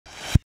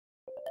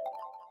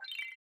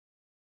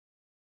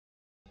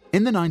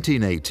In the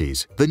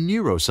 1980s, the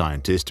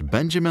neuroscientist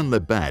Benjamin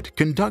Libet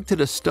conducted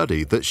a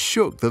study that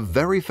shook the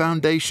very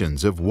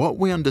foundations of what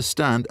we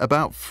understand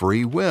about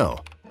free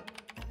will.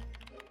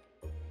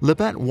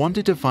 Libet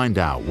wanted to find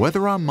out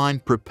whether our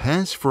mind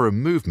prepares for a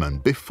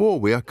movement before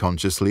we are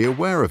consciously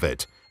aware of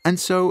it, and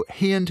so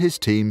he and his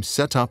team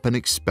set up an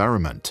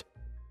experiment.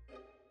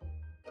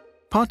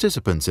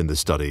 Participants in the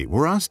study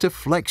were asked to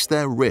flex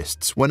their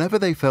wrists whenever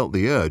they felt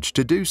the urge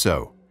to do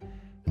so.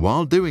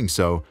 While doing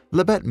so,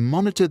 Libet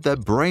monitored their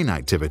brain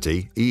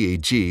activity,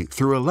 EEG,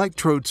 through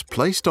electrodes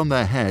placed on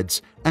their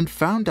heads and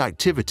found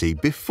activity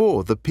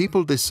before the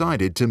people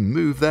decided to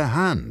move their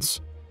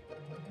hands.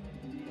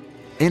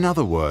 In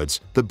other words,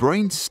 the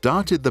brain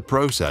started the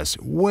process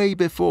way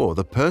before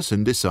the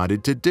person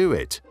decided to do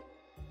it.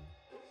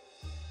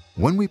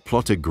 When we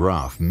plot a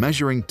graph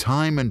measuring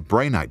time and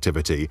brain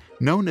activity,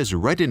 known as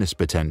readiness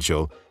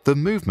potential, the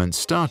movement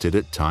started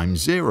at time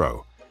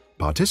 0.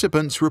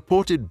 Participants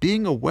reported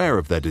being aware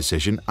of their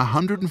decision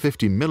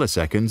 150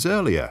 milliseconds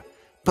earlier,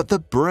 but the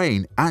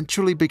brain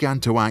actually began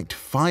to act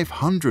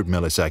 500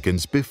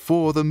 milliseconds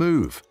before the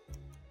move.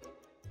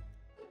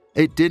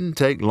 It didn't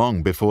take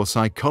long before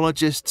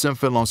psychologists and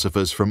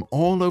philosophers from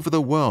all over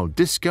the world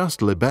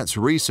discussed Libet's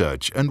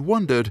research and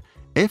wondered,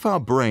 if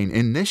our brain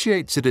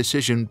initiates a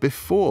decision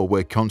before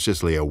we're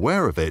consciously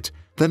aware of it,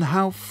 then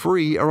how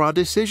free are our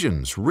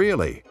decisions,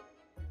 really?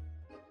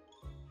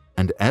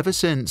 And ever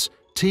since,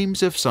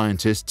 teams of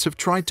scientists have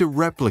tried to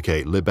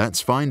replicate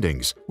Libet's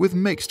findings, with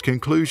mixed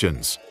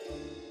conclusions.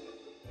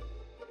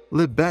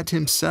 Libet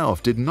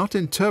himself did not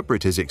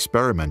interpret his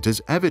experiment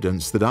as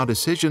evidence that our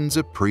decisions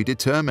are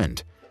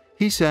predetermined.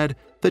 He said,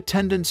 the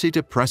tendency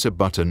to press a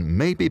button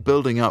may be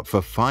building up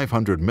for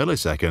 500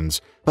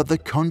 milliseconds, but the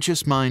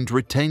conscious mind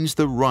retains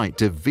the right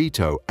to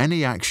veto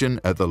any action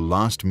at the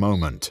last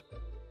moment.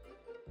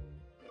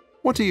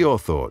 What are your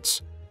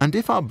thoughts? And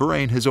if our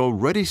brain has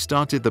already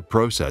started the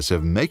process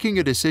of making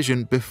a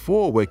decision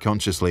before we're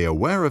consciously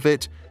aware of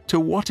it, to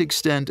what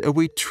extent are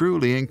we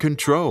truly in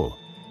control?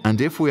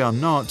 And if we are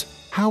not,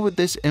 how would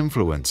this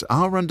influence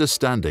our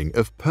understanding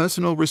of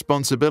personal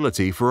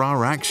responsibility for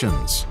our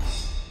actions?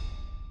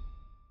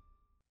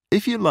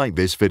 If you like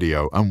this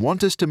video and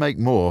want us to make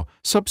more,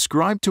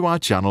 subscribe to our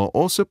channel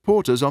or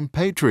support us on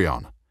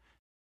Patreon.